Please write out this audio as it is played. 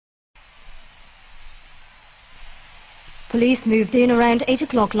Police moved in around 8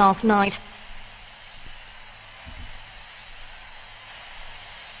 o'clock last night.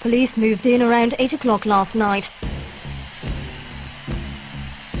 Police moved in around 8 o'clock last night.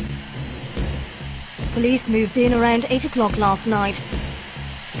 Police moved in around 8 o'clock last night.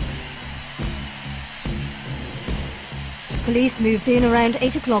 Police moved in around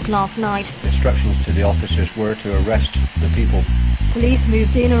 8 o'clock last night. Instructions to the officers were to arrest the people. Police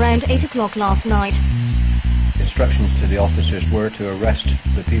moved in around 8 o'clock last night. Instructions to the officers were to arrest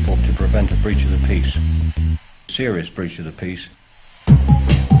the people to prevent a breach of the peace. Serious breach of the peace.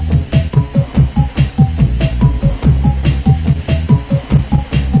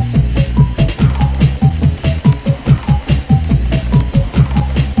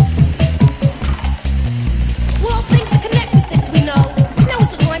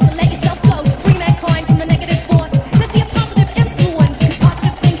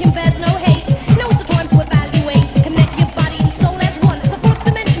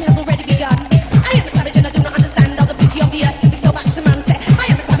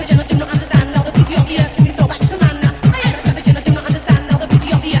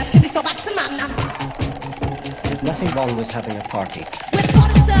 Nothing wrong with having a party. We're part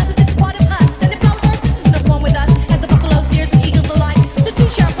of the service, it's part of us. And if our sisters are not one with us, as the buffaloes, deers and eagles alike, the two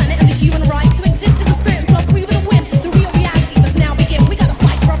share a planet and the human right to exist as a spirit and flow free with a whim. The real reality must now begin. We gotta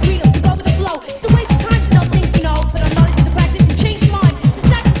fight for our freedom to go with the flow. It's a waste of time to know things we know, put our knowledge into practice and change your mind. We're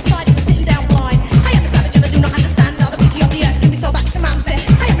stagnant society, we're sitting down blind. I am a savage and I do not understand how the beauty of the earth can be so back to man.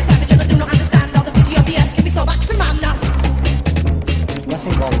 I am a savage and I do not understand how the beauty of the earth can be so back to man now.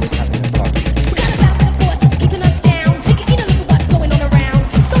 Nothing wrong with having a party. We gotta battle the forces keeping us down. Take a look at what's going on around.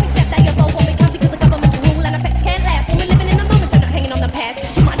 Don't accept that your vote won't be counted because the government rule and effects can't last. When we're living in the moment and not hanging on the past.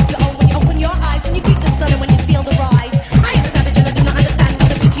 Your mind is your own when you open your eyes, when you greet the sun and when you feel the rise. I am a savage and I do not understand how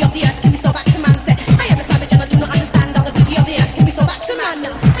the beauty of the earth can be so back to man. I am a savage and I do not understand how the beauty of the earth can be so back to man.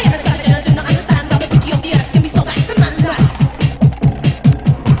 I am a savage and I do not understand how the beauty of the earth can be so back to man.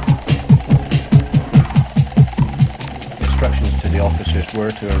 Instructions to the officers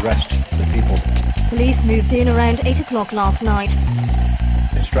were to arrest the people. Police moved in around 8 o'clock last night.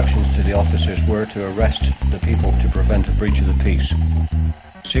 Instructions to the officers were to arrest the people to prevent a breach of the peace.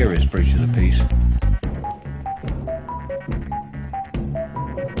 Serious breach of the peace.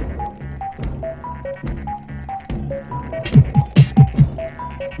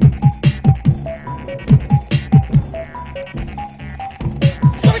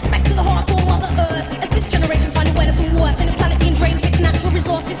 So respect to the hardcore Mother Earth, as this generation find a way to some worth in a planet being drained of its natural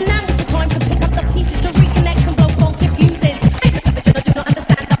resources. Now is the time to pick up the pieces to reconnect and blow faulty fuses. I am a savage and I do not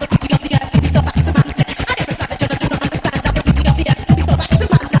understand how the beauty of the earth can be so back to man. I am a savage and I do not understand how the beauty of the earth can be so back to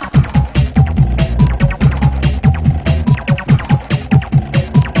man.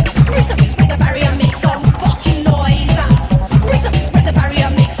 Reach up, break the barrier, make some fucking noise. Reach up, break the barrier,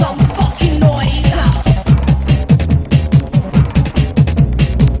 make some fucking noise.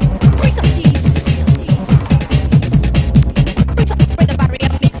 Break the peace. Break the barrier,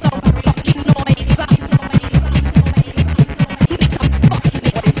 make some fucking noise.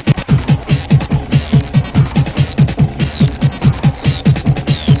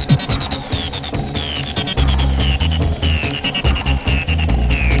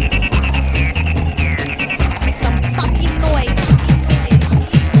 Make some fucking noise.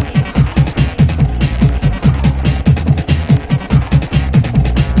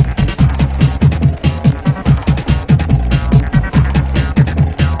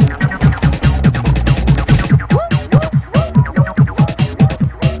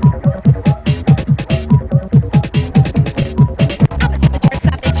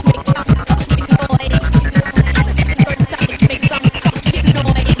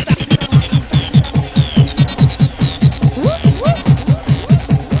 Whoop, whoop,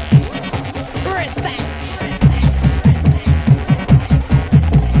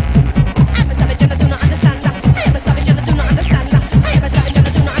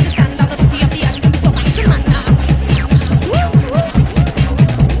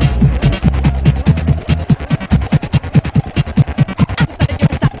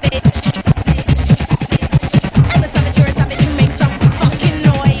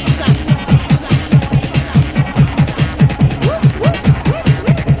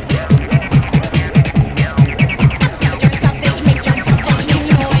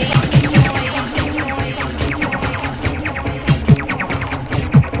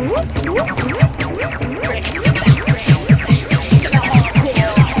 whoop.